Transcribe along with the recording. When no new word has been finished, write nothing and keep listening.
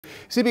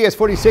CBS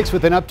 46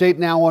 with an update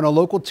now on a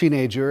local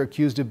teenager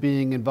accused of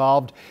being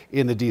involved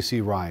in the D.C.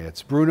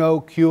 riots.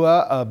 Bruno Cua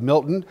of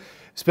Milton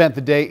spent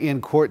the day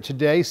in court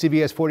today.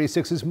 CBS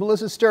 46's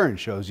Melissa Stern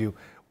shows you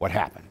what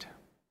happened.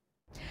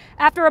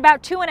 After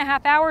about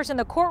 2.5 hours in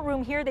the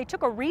courtroom here, they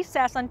took a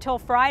recess until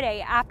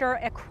Friday after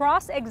a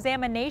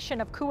cross-examination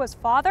of Cua's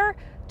father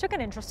took an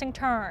interesting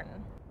turn.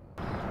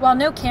 While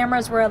no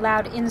cameras were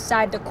allowed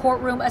inside the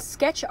courtroom, a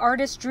sketch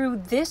artist drew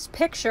this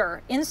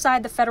picture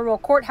inside the federal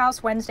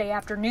courthouse Wednesday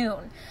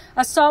afternoon.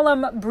 A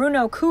solemn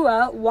Bruno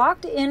Cua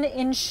walked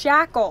in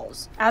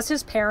shackles as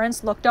his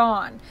parents looked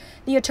on.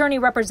 The attorney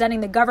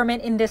representing the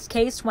government in this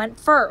case went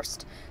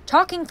first,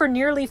 talking for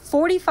nearly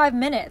 45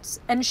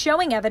 minutes and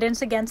showing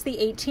evidence against the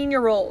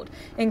 18-year-old,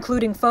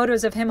 including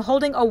photos of him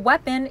holding a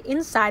weapon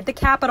inside the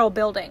Capitol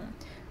building.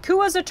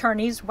 Cua's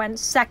attorneys went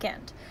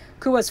second.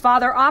 Cua's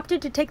father opted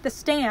to take the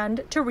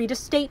stand to read a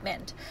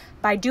statement.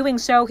 By doing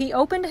so, he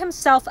opened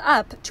himself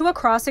up to a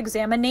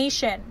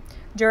cross-examination.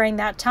 During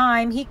that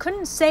time, he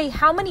couldn't say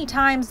how many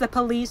times the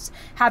police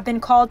have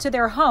been called to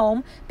their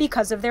home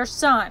because of their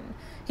son.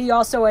 He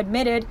also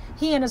admitted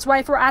he and his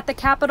wife were at the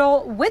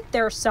Capitol with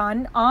their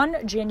son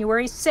on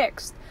January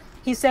 6th.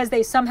 He says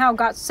they somehow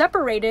got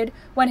separated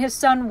when his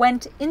son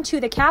went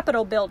into the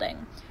Capitol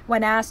building.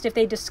 When asked if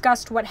they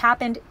discussed what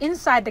happened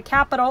inside the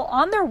Capitol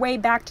on their way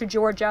back to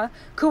Georgia,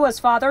 Cua's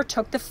father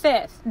took the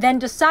fifth, then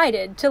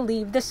decided to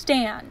leave the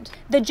stand.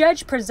 The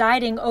judge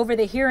presiding over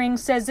the hearing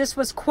says this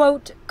was,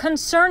 quote,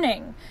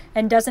 concerning,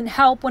 and doesn't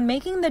help when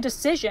making the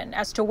decision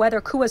as to whether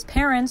Cua's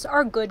parents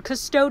are good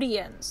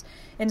custodians.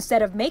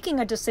 Instead of making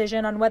a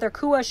decision on whether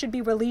Cua should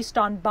be released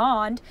on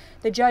bond,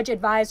 the judge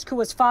advised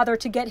Cua's father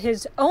to get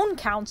his own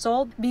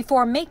counsel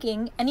before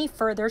making any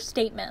further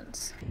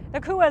statements. The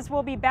Cuas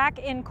will be back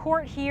in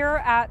court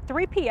here at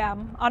 3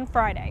 p.m. on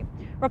Friday.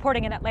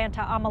 Reporting in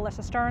Atlanta, I'm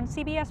Melissa Stern,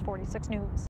 CBS 46 News.